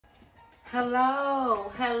Hello,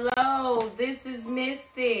 hello, this is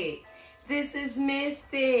Mystic. This is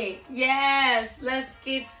Mystic. Yes, let's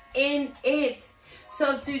get in it.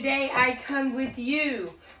 So today I come with you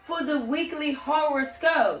for the weekly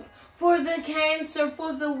horoscope for the Cancer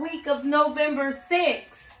for the week of November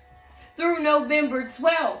 6th through November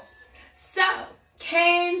 12th. So,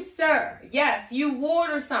 Cancer, yes, you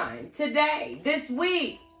water sign today, this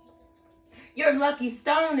week. Your lucky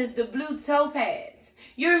stone is the blue topaz.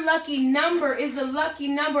 Your lucky number is the lucky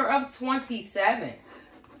number of 27.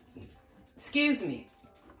 Excuse me.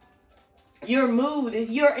 Your mood is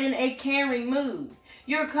you're in a caring mood.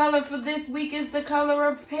 Your color for this week is the color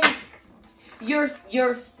of pink. Your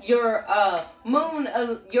moon,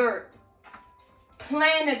 your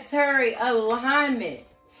planetary alignment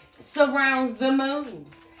surrounds the moon,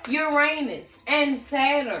 Uranus, and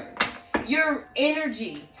Saturn. Your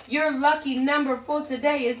energy, your lucky number for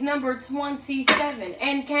today is number 27.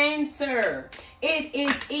 And Cancer, it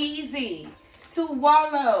is easy to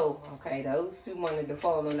wallow. Okay, those two wanted to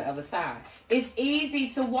fall on the other side. It's easy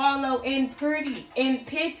to wallow in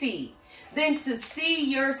pity than to see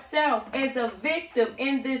yourself as a victim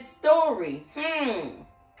in this story.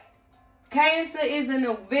 Cancer isn't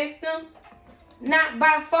a victim, not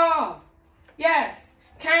by far. Yes.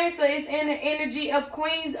 Cancer is in the energy of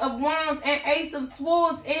Queens of Wands and Ace of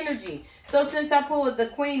Swords energy. So since I pulled the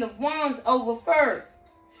Queen of Wands over first,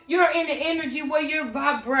 you're in the energy where you're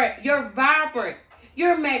vibrant,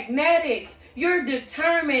 you're magnetic, you're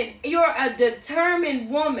determined, you're a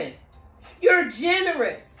determined woman. You're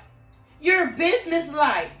generous, you're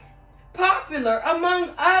businesslike, popular,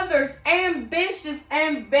 among others, ambitious,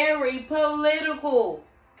 and very political.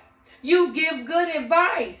 You give good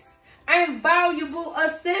advice and valuable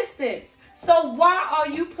assistance. So why are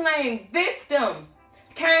you playing victim,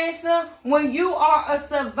 Cancer, when you are a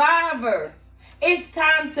survivor? It's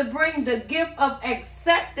time to bring the gift of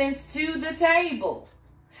acceptance to the table.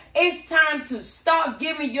 It's time to start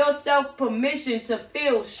giving yourself permission to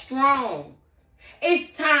feel strong.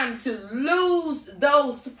 It's time to lose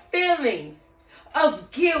those feelings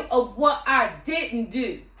of guilt of what I didn't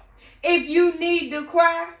do. If you need to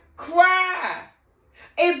cry, cry.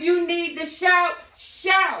 If you need to shout,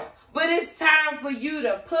 shout. But it's time for you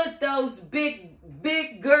to put those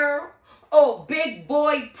big girl or big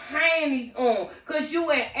boy panties on. Because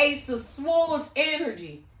you in Ace of Swords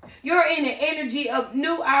energy. You're in the energy of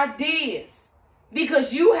new ideas.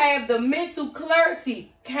 Because you have the mental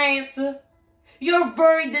clarity, Cancer. You're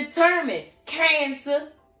very determined, Cancer.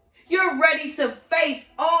 You're ready to face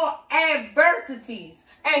all adversities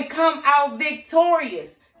and come out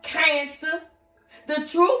victorious, Cancer. The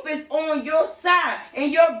truth is on your side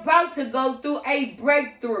and you're about to go through a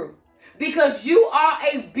breakthrough because you are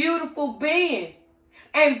a beautiful being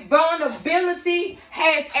and vulnerability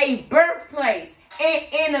has a birthplace in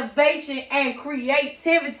innovation and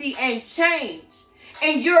creativity and change.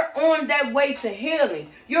 And you're on that way to healing.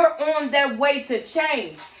 You're on that way to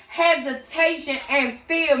change. Hesitation and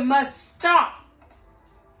fear must stop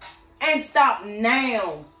and stop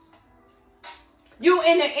now. You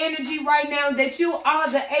in the energy right now that you are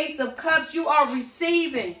the Ace of Cups. You are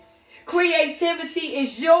receiving. Creativity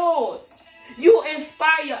is yours. You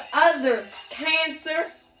inspire others,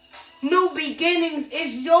 Cancer. New beginnings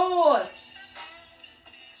is yours.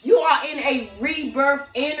 You are in a rebirth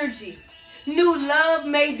energy. New love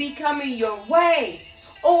may be coming your way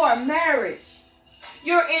or marriage.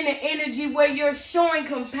 You're in an energy where you're showing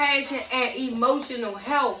compassion and emotional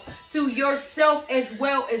health to yourself as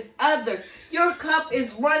well as others. Your cup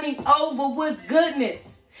is running over with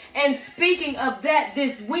goodness. And speaking of that,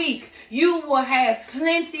 this week, you will have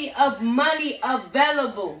plenty of money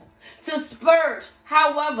available to splurge.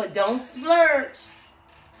 However, don't splurge.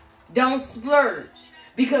 Don't splurge.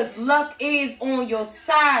 Because luck is on your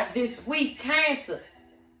side this week, Cancer.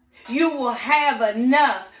 You will have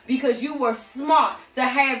enough because you were smart to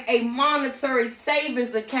have a monetary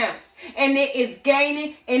savings account. And it is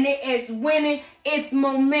gaining and it is winning its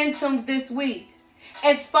momentum this week.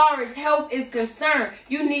 As far as health is concerned,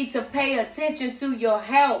 you need to pay attention to your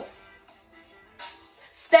health.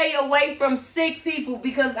 Stay away from sick people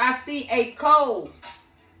because I see a cold.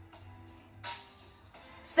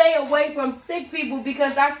 Stay away from sick people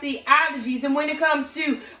because I see allergies. And when it comes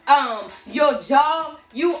to your job,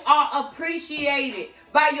 you are appreciated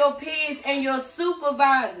by your peers and your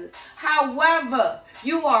supervisors. However,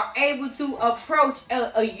 you are able to approach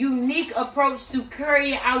a unique approach to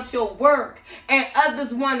carry out your work. And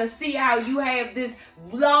others want to see how you have this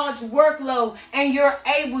large workload and you're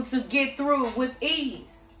able to get through it with ease.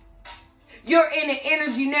 You're in an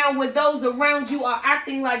energy now where those around you are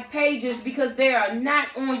acting like pages because they are not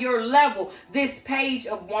on your level. This Page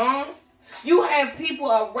of Wands. You have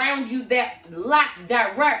people around you that lack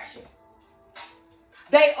direction.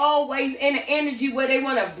 They always in an energy where they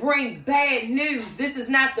want to bring bad news. This is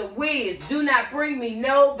not the Wiz. Do not bring me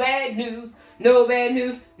no bad news. No bad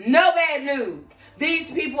news. No bad news.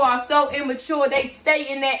 These people are so immature. They stay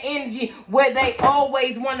in that energy where they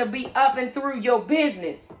always want to be up and through your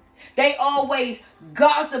business. They always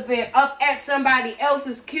gossiping up at somebody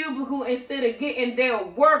else's cubicle instead of getting their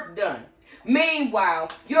work done.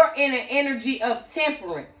 Meanwhile, you're in an energy of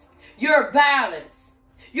temperance. You're balanced.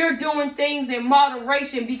 You're doing things in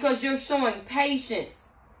moderation because you're showing patience.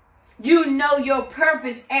 You know your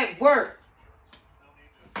purpose at work.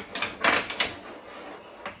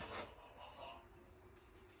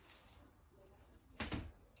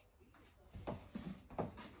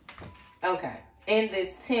 Okay. In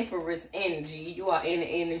this temperance energy, you are in the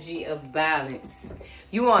energy of balance.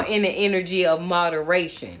 You are in the energy of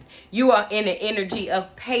moderation. You are in the energy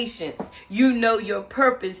of patience. You know your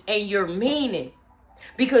purpose and your meaning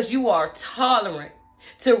because you are tolerant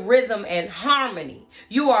to rhythm and harmony.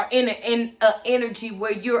 You are in an energy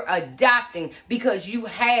where you're adapting because you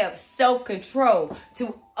have self-control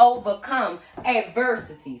to overcome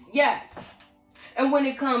adversities. Yes. And when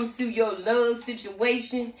it comes to your love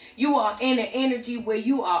situation, you are in an energy where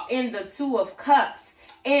you are in the Two of Cups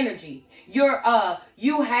energy. You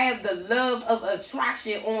have the love of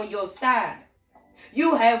attraction on your side.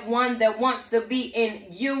 You have one that wants to be in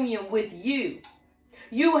union with you.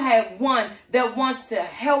 You have one that wants to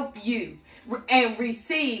help you and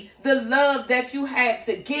receive the love that you have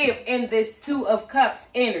to give in this Two of Cups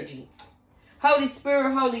energy. Holy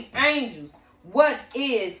Spirit, holy angels, what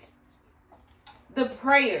is the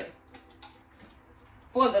prayer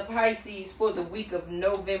for the Pisces for the week of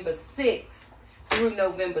November 6th through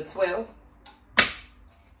November 12th?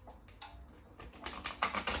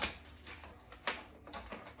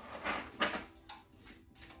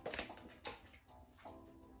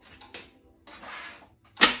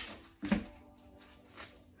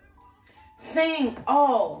 Seeing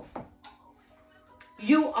all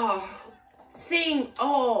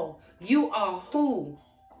you are who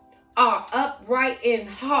are upright in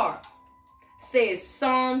heart, says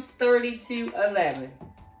Psalms 32:11.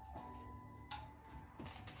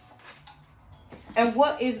 And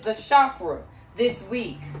what is the chakra this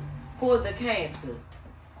week for the Cancer?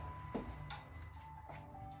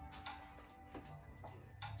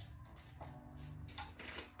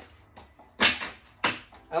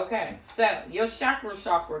 Okay, so your chakra,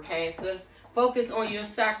 Cancer. Focus on your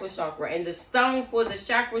chakra. And the stone for the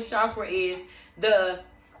chakra is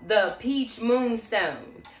the peach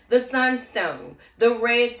moonstone, the sunstone, the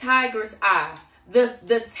red tiger's eye,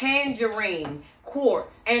 the tangerine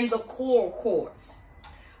quartz, and the coral quartz.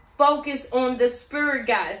 Focus on the spirit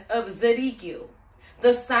guides of Zedekiel.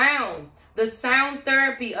 The sound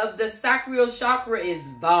therapy of the sacral chakra is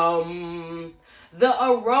bum. The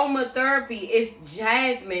aromatherapy is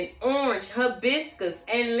jasmine, orange, hibiscus,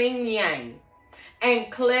 and yin yang,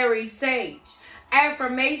 and clary sage.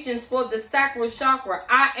 Affirmations for the sacral chakra.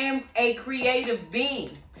 I am a creative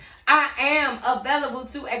being. I am available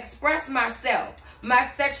to express myself. My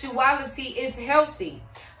sexuality is healthy.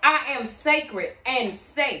 I am sacred and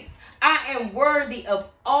safe. I am worthy of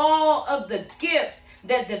all of the gifts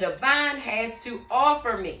that the divine has to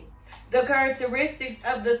offer me. The characteristics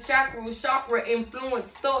of the sacral chakra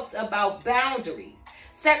influence thoughts about boundaries,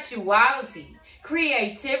 sexuality,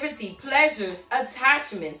 creativity, pleasures,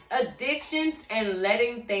 attachments, addictions, and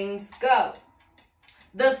letting things go.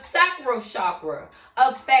 The sacral chakra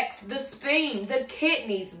affects the spleen, the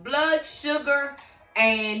kidneys, blood sugar,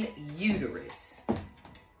 and uterus.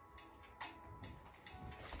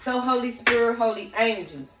 So, Holy Spirit, holy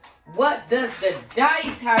angels, what does the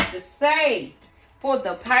dice have to say for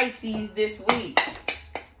the Pisces this week?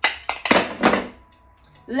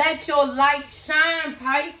 Let your light shine,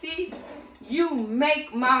 Pisces. You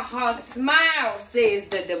make my heart smile, says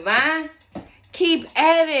the divine. Keep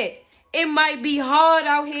at it. It might be hard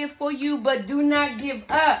out here for you, but do not give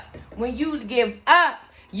up. When you give up,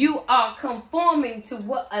 you are conforming to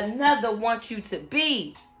what another wants you to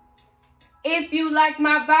be. If you like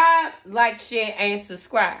my vibe, like, share, and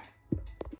subscribe.